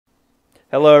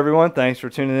Hello everyone, thanks for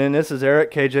tuning in. This is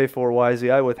Eric,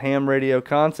 KJ4YZI with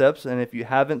HamRadioConcepts, and if you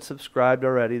haven't subscribed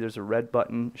already, there's a red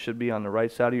button, should be on the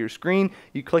right side of your screen.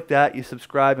 You click that, you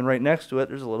subscribe, and right next to it,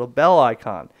 there's a little bell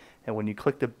icon. And when you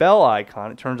click the bell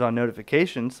icon, it turns on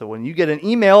notifications, so when you get an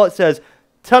email, it says,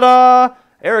 ta-da!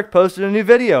 Eric posted a new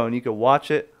video, and you can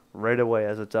watch it right away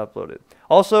as it's uploaded.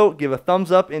 Also, give a thumbs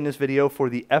up in this video for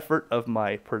the effort of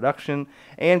my production,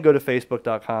 and go to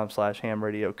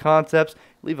facebook.com/HamRadioConcepts.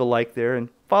 Leave a like there and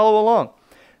follow along.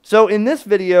 So in this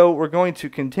video, we're going to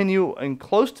continue and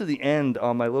close to the end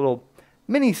on my little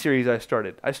mini-series I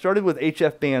started. I started with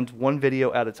HF bands one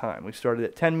video at a time. We started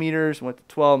at 10 meters, went to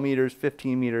 12 meters,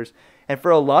 15 meters, and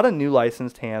for a lot of new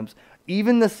licensed hams,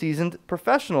 even the seasoned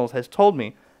professionals has told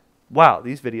me, wow,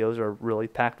 these videos are really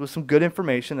packed with some good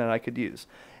information that I could use.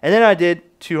 And then I did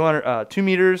 2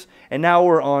 meters, and now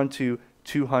we're on to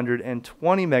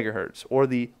 220 megahertz, or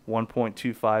the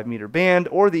 1.25 meter band,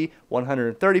 or the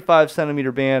 135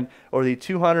 centimeter band, or the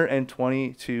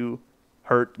 222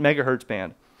 megahertz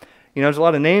band. You know, there's a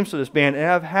lot of names for this band, and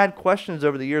I've had questions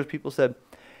over the years. People said,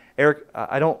 Eric,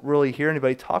 I don't really hear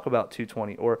anybody talk about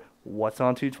 220, or what's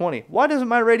on 220? Why doesn't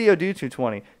my radio do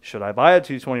 220? Should I buy a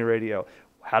 220 radio?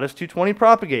 How does 220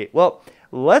 propagate? Well,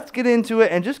 let's get into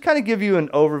it and just kind of give you an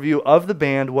overview of the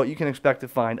band, what you can expect to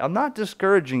find. I'm not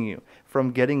discouraging you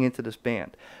from getting into this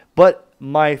band, but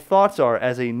my thoughts are,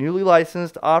 as a newly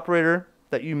licensed operator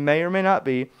that you may or may not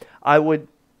be, I would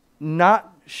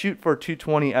not shoot for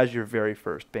 220 as your very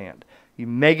first band. You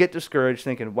may get discouraged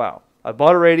thinking, wow, I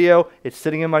bought a radio, it's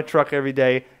sitting in my truck every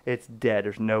day, it's dead,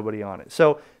 there's nobody on it.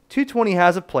 So 220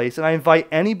 has a place, and I invite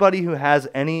anybody who has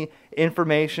any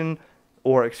information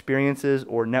or experiences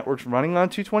or networks running on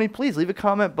 220, please leave a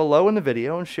comment below in the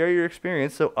video and share your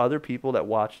experience so other people that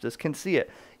watch this can see it.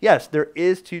 Yes, there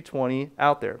is 220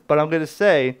 out there, but I'm going to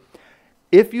say,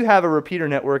 if you have a repeater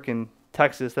network in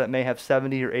Texas that may have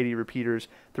 70 or 80 repeaters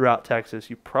throughout Texas,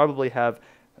 you probably have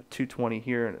a 220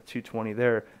 here and a 220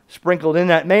 there sprinkled in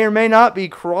that may or may not be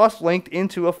cross-linked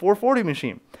into a 440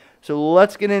 machine. So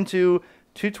let's get into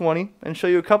 220 and show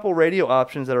you a couple radio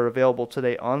options that are available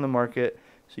today on the market,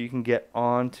 so you can get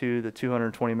on to the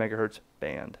 220 megahertz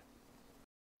band.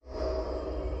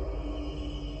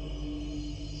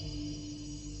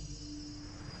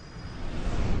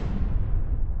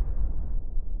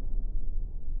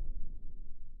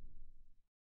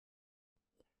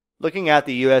 Looking at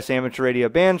the U.S. amateur radio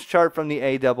bands chart from the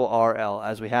ARRL,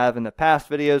 as we have in the past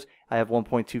videos, I have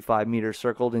 1.25 meters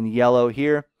circled in yellow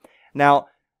here. Now,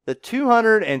 the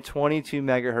 222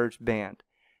 megahertz band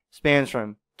spans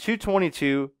from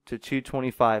 222 to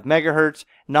 225 megahertz,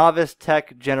 novice,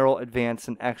 tech, general, advanced,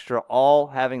 and extra, all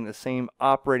having the same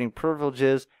operating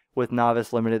privileges, with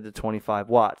novice limited to 25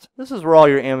 watts. This is where all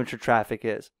your amateur traffic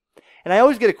is. And I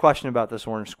always get a question about this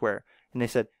orange square, and they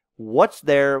said, what's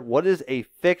there? What is a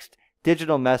fixed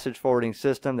digital message forwarding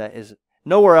system that is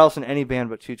nowhere else in any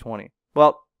band but 220?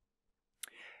 Well,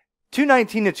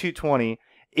 219 to 220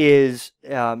 is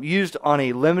used on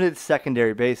a limited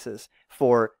secondary basis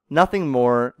for nothing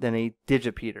more than a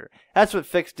digipeater. That's what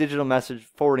fixed digital message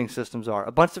forwarding systems are,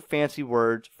 a bunch of fancy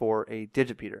words for a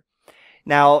digipeater.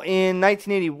 Now, in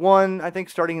 1981, I think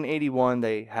starting in 81,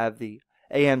 they have the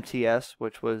AMTS,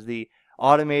 which was the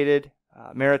Automated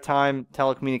Maritime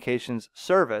Telecommunications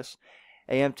Service,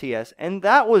 AMTS, and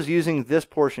that was using this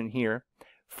portion here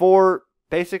for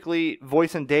basically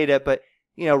voice and data, but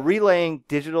you know, relaying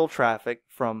digital traffic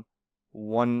from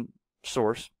one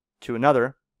source to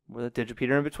another with a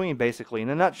digipeater in between, basically, in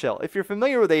a nutshell. If you're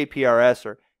familiar with APRS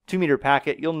or 2-meter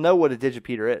packet, you'll know what a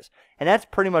digipeater is. And that's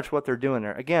pretty much what they're doing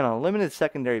there. Again, on a limited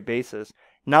secondary basis,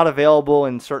 not available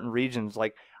in certain regions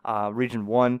like Region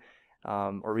 1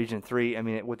 or Region 3. I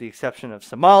mean, with the exception of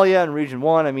Somalia and Region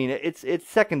 1, I mean, it's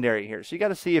secondary here. So you got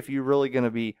to see if you're really going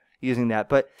to be using that.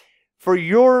 But for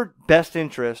your best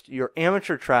interest, your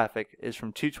amateur traffic is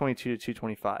from 222 to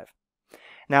 225.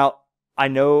 Now, I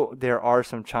know there are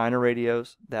some China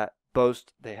radios that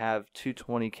boast they have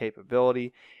 220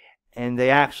 capability, and they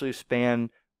actually span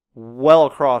well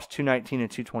across 219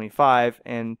 and 225,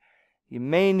 and you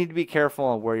may need to be careful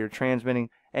on where you're transmitting,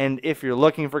 and if you're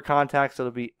looking for contacts,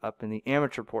 it'll be up in the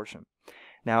amateur portion.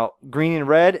 Now, green and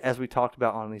red, as we talked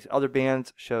about on these other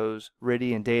bands, shows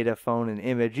RTTY and data, phone and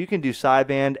image. You can do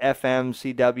sideband, FM,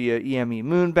 CW, EME,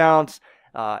 moon bounce,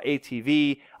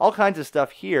 ATV, all kinds of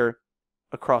stuff here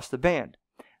across the band.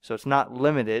 So it's not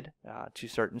limited to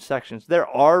certain sections. There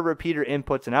are repeater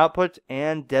inputs and outputs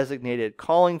and designated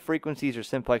calling frequencies or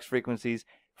simplex frequencies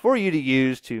for you to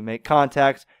use to make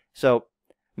contacts. So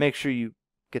make sure you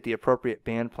get the appropriate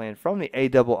band plan from the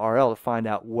ARRL to find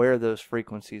out where those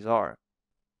frequencies are.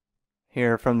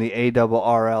 here from the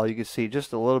ARRL. You can see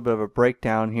just a little bit of a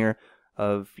breakdown here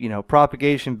of,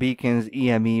 propagation beacons,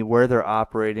 EME, where they're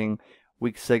operating,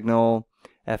 weak signal,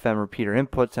 FM repeater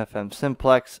inputs, FM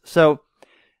simplex. So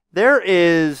there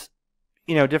is,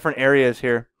 different areas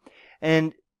here.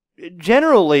 And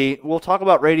generally, we'll talk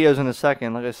about radios in a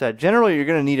second. Like I said, generally you're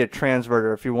going to need a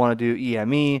transverter if you want to do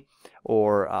EME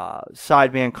or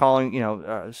sideband calling,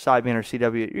 sideband or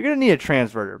CW. You're going to need a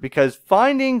transverter, because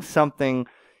finding something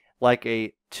like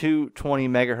a 220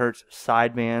 megahertz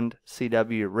sideband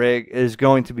CW rig is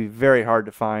going to be very hard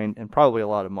to find and probably a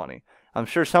lot of money. I'm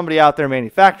sure somebody out there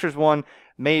manufactures one,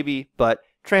 maybe, but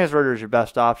transverter is your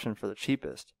best option for the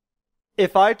cheapest.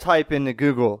 If I type into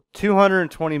Google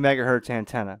 220 megahertz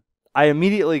antenna, I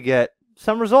immediately get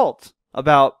some results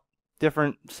about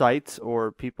different sites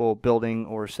or people building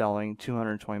or selling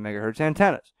 220 megahertz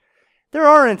antennas. There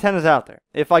are antennas out there.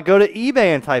 If I go to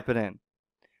eBay and type it in,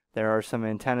 there are some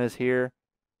antennas here,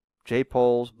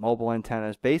 J-poles, mobile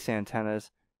antennas, base antennas,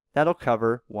 that'll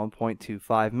cover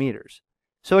 1.25 meters.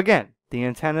 So again, the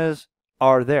antennas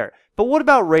are there. But what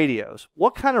about radios?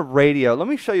 What kind of radio? Let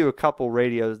me show you a couple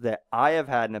radios that I have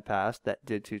had in the past that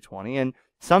did 220, and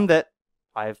some that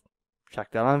I've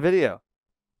checked out on video.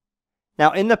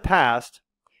 Now, in the past,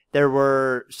 there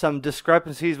were some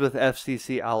discrepancies with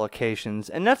FCC allocations,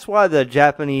 and that's why the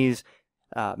Japanese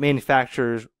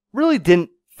manufacturers really didn't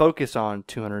focus on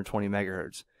 220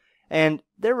 megahertz. And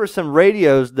there were some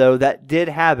radios, though, that did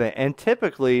have it, and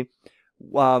typically,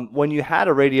 when you had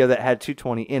a radio that had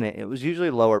 220 in it, it was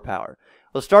usually lower power.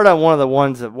 Let's start on one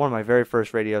of my very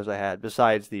first radios I had,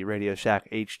 besides the Radio Shack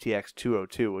HTX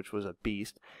 202, which was a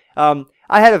beast. I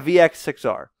had a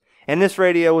VX6R, and this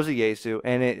radio was a Yaesu,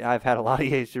 and I've had a lot of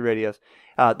Yaesu radios.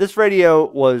 This radio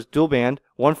was dual band,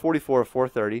 144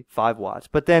 430, 5 watts.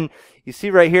 But then you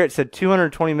see right here it said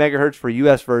 220 megahertz for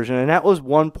US version, and that was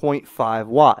 1.5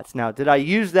 watts. Now, did I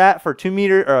use that for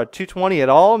 220 at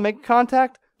all and make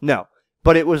contact? No,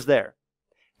 but it was there.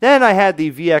 Then I had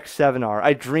the VX7R.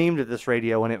 I dreamed of this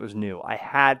radio when it was new. I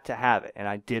had to have it, and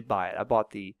I did buy it. I bought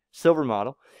the silver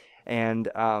model, and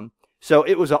so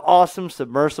it was an awesome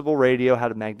submersible radio,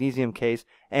 had a magnesium case,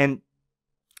 and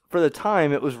for the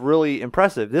time, it was really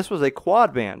impressive. This was a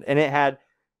quad band, and it had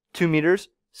 2 meters,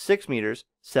 6 meters,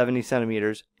 70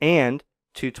 centimeters, and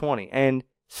 220. And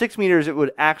 6 meters, it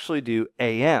would actually do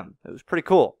AM. It was pretty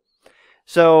cool.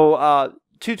 So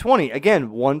 220,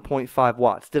 again, 1.5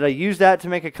 watts. Did I use that to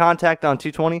make a contact on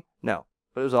 220? No,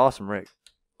 but it was an awesome rig.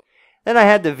 Then I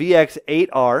had the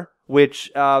VX8R, which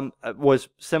was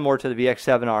similar to the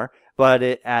VX7R, but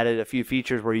it added a few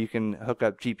features where you can hook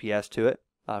up GPS to it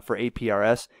for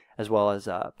APRS, as well as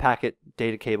packet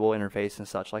data cable interface and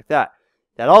such like that.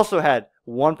 That also had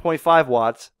 1.5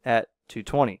 watts at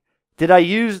 220. Did I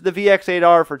use the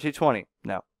VX8R for 220?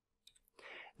 No.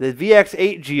 The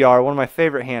VX8GR, one of my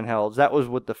favorite handhelds, that was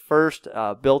with the first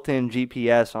built-in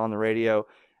GPS on the radio,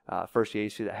 first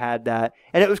Yaesu that had that.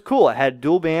 And it was cool. It had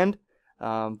dual band,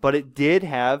 but it did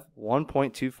have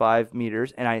 1.25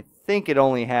 meters, and I think it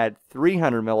only had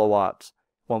 300 milliwatts,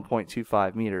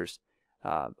 1.25 meters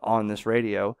on this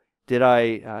radio. Did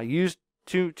I use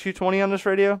 220 on this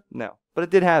radio? No, but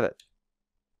it did have it.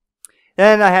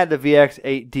 Then I had the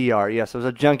VX8DR. Yes, I was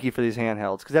a junkie for these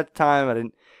handhelds, because at the time I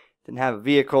didn't have a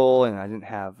vehicle, and I didn't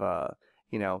have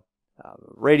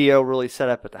radio really set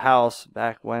up at the house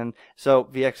back when. So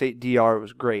VX8DR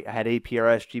was great. I had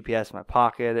APRS GPS in my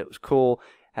pocket. It was cool.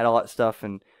 Had all that stuff,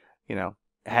 and it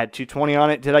had 220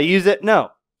 on it. Did I use it?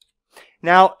 No.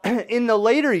 Now, in the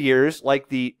later years, like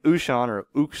the Ushan or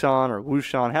Uxan or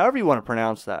Wushan, however you want to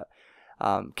pronounce that,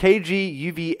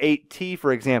 KG-UV8T,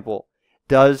 for example,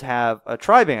 does have a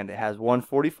tri-band. It has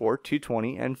 144,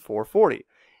 220, and 440.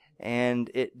 And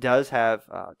it does have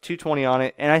 220 on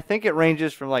it, and I think it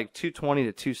ranges from like 220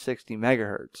 to 260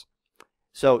 megahertz.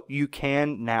 So you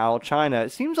can now, China,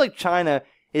 it seems like China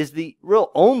is the real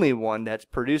only one that's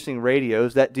producing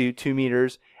radios that do 2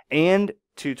 meters and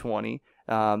 220.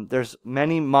 There's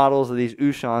many models of these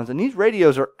Ushans, and these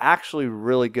radios are actually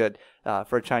really good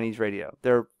for a Chinese radio.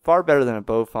 They're far better than a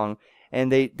Bofeng,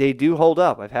 and they do hold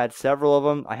up. I've had several of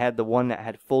them. I had the one that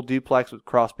had full duplex with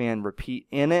crossband repeat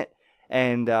in it,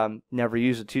 and never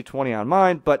used a 220 on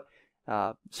mine, but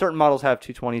certain models have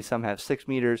 220, some have 6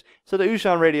 meters, so the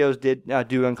Ushan radios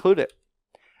do include it.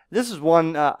 This is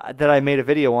one that I made a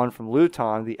video on from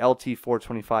Luton, the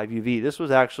LT425UV. This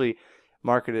was actually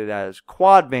marketed as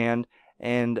quad band,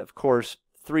 and of course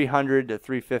 300 to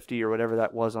 350 or whatever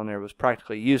that was on there was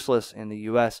practically useless in the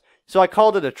US. So I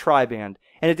called it a tri-band,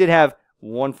 and it did have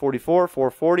 144,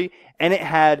 440, and it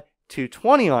had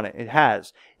 220 on it. It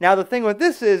has. Now the thing with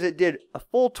this is it did a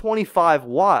full 25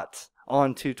 watts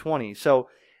on 220. So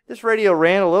this radio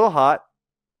ran a little hot,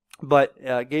 but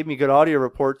gave me good audio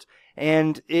reports,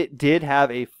 and it did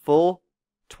have a full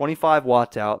 25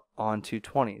 watts out on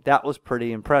 220. That was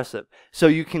pretty impressive. So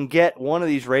you can get one of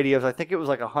these radios, I think it was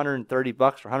like $130 or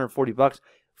 $140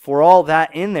 for all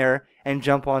that in there, and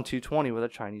jump on 220 with a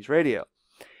Chinese radio.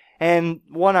 And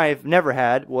one I've never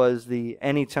had was the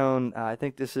Anytone, I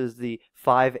think this is the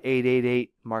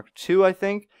 5888 Mark II, I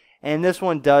think. And this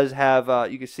one does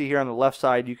have, you can see here on the left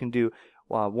side, you can do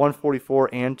 144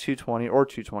 and 220, or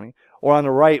 220, or on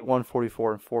the right,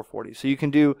 144 and 440. So you can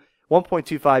do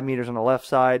 1.25 meters on the left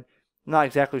side. I'm not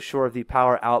exactly sure of the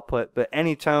power output, but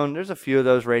Anytone, there's a few of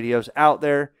those radios out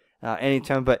there,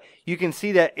 Anytone, but you can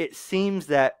see that it seems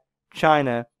that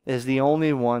China is the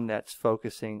only one that's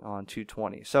focusing on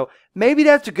 220. So maybe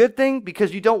that's a good thing,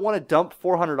 because you don't want to dump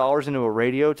 $400 into a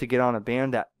radio to get on a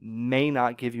band that may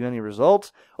not give you any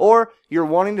results, or you're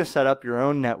wanting to set up your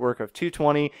own network of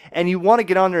 220 and you want to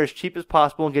get on there as cheap as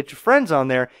possible and get your friends on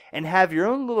there and have your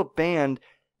own little band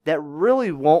that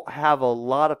really won't have a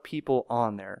lot of people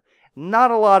on there. Not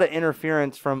a lot of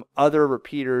interference from other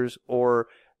repeaters or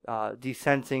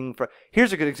desensing.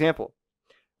 Here's a good example.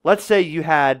 Let's say you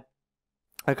had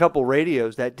a couple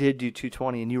radios that did do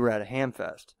 220 and you were at a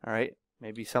HamFest, all right?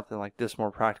 Maybe something like this, more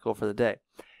practical for the day.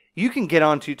 You can get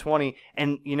on 220,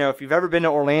 and if you've ever been to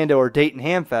Orlando or Dayton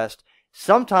HamFest,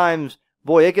 sometimes,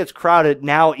 boy, it gets crowded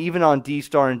now, even on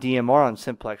D-Star and DMR on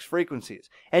simplex frequencies.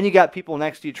 And you got people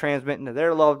next to you transmitting to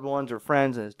their loved ones or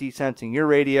friends, and it's desensing your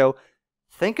radio.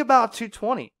 Think about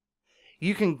 220.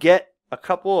 You can get a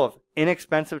couple of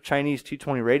inexpensive Chinese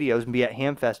 220 radios and be at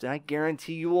HamFest, and I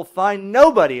guarantee you will find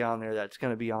nobody on there that's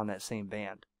going to be on that same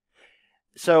band.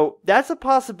 So that's a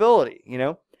possibility,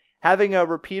 having a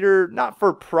repeater, not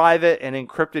for private and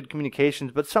encrypted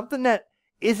communications, but something that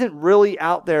isn't really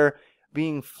out there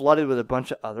being flooded with a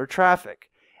bunch of other traffic.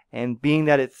 And being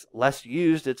that it's less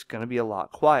used, it's going to be a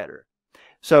lot quieter.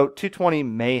 So 220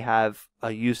 may have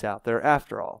a use out there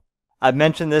after all. I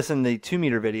mentioned this in the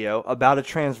 2-meter video about a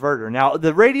transverter. Now,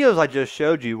 the radios I just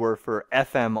showed you were for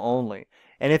FM only.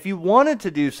 And if you wanted to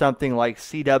do something like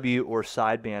CW or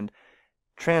sideband,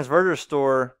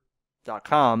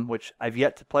 transverterstore.com, which I've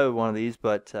yet to play with one of these,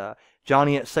 but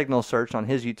Johnny at Signal Search on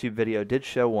his YouTube video did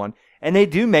show one. And they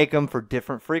do make them for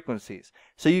different frequencies.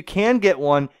 So you can get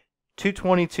one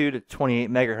 222 to 28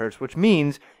 megahertz, which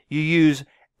means you use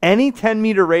any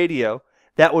 10-meter radio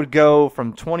that would go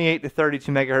from 28 to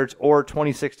 32 megahertz, or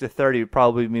 26 to 30 would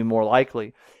probably be more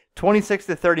likely. 26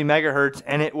 to 30 megahertz,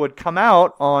 and it would come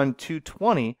out on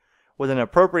 220 with an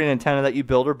appropriate antenna that you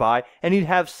build or buy, and you'd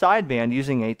have sideband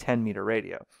using a 10-meter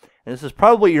radio. And this is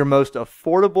probably your most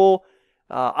affordable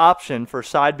option for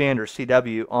sideband or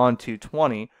CW on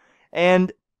 220.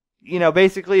 And,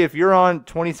 basically, if you're on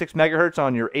 26 megahertz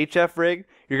on your HF rig,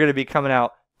 you're going to be coming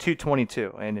out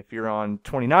 222. And if you're on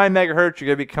 29 megahertz, you're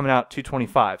going to be coming out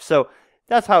 225. So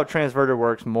that's how a transverter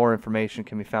works. More information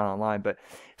can be found online. But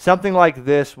something like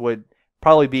this would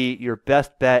probably be your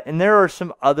best bet. And there are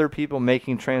some other people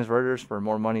making transverters for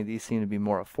more money. These seem to be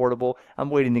more affordable. I'm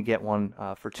waiting to get one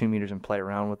for 2 meters and play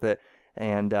around with it.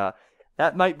 And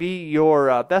that might be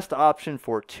your best option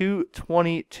for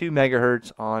 222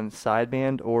 megahertz on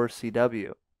sideband or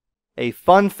CW. A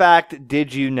fun fact,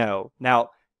 did you know?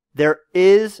 Now, there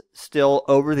is still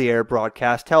over-the-air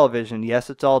broadcast television. Yes,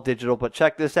 it's all digital, but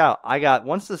check this out.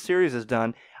 Once the series is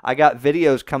done, I got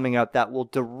videos coming up that will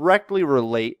directly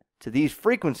relate to these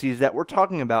frequencies that we're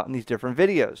talking about in these different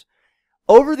videos.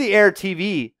 Over-the-air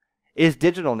TV is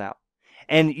digital now.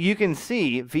 And you can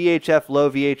see VHF low,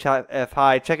 VHF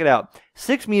high. Check it out.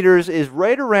 6 meters is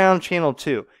right around channel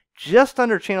 2. Just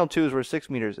under channel 2 is where 6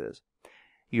 meters is.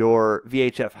 Your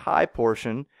VHF high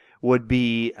portion would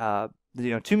be 2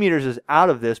 meters is out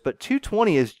of this, but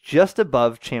 220 is just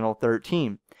above channel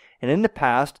 13. And in the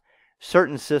past,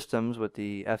 certain systems with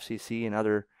the FCC and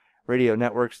other radio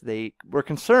networks, they were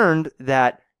concerned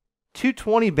that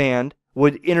 220 band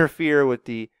would interfere with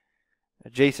the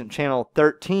adjacent channel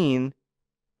 13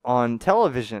 on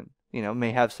television.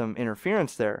 May have some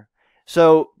interference there.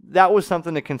 So that was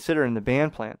something to consider in the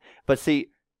band plan. But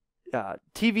see,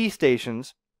 TV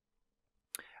stations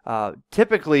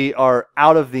typically are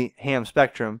out of the ham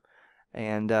spectrum,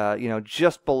 and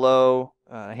just below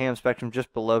ham spectrum,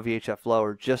 just below VHF low,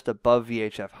 or just above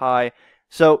VHF high.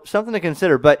 So something to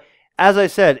consider. But as I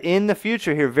said, in the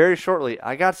future here, very shortly,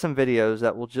 I got some videos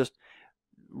that will just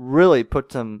really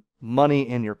put some money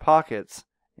in your pockets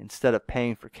instead of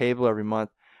paying for cable every month.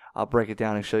 I'll break it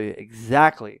down and show you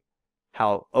exactly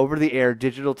how over-the-air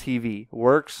digital TV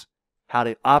works, how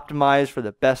to optimize for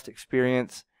the best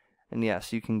experience. And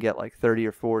yes, you can get like 30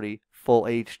 or 40 full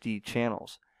HD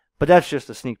channels. But that's just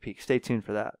a sneak peek. Stay tuned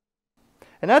for that.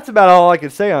 And that's about all I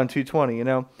could say on 220, you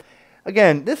know.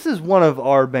 Again, this is one of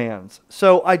our bands,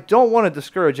 so I don't want to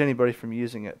discourage anybody from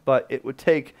using it, but it would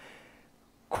take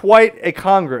quite a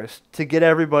congress to get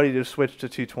everybody to switch to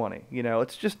 220. You know,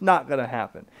 it's just not going to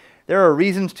happen. There are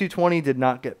reasons 220 did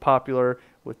not get popular,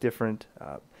 with different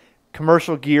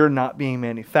commercial gear not being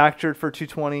manufactured for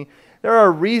 220. There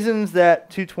are reasons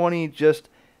that 220 just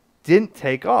didn't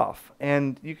take off,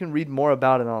 and you can read more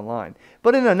about it online.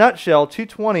 But in a nutshell,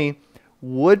 220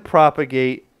 would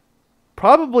propagate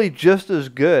probably just as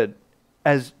good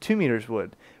as 2 meters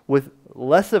would, with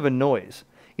less of a noise.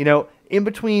 You know, in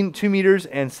between 2 meters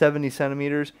and 70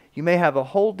 centimeters, you may have a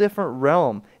whole different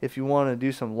realm if you want to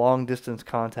do some long distance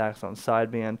contacts on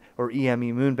sideband or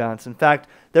EME moon bounce. In fact,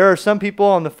 there are some people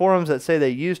on the forums that say they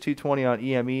use 220 on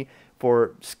EME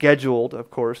for scheduled, of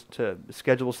course, to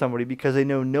schedule somebody because they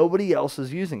know nobody else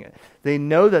is using it. They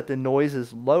know that the noise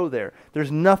is low there.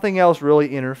 There's nothing else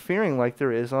really interfering like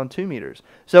there is on 2 meters.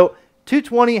 So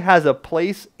 220 has a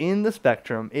place in the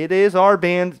spectrum. It is our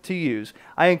band to use.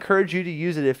 I encourage you to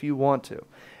use it if you want to.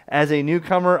 As a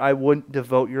newcomer, I wouldn't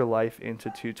devote your life into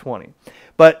 220.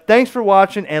 But thanks for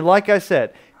watching, and like I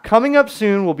said, coming up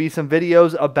soon will be some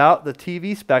videos about the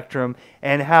TV spectrum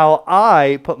and how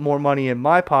I put more money in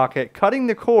my pocket, cutting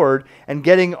the cord and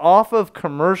getting off of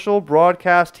commercial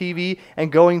broadcast TV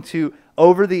and going to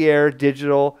over-the-air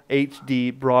digital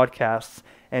HD broadcasts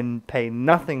and pay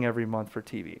nothing every month for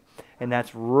TV. And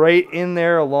that's right in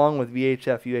there along with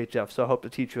VHF, UHF. So I hope to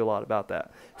teach you a lot about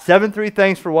that. 7-3,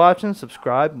 thanks for watching.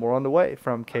 Subscribe. More on the way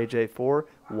from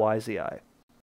KJ4YZI.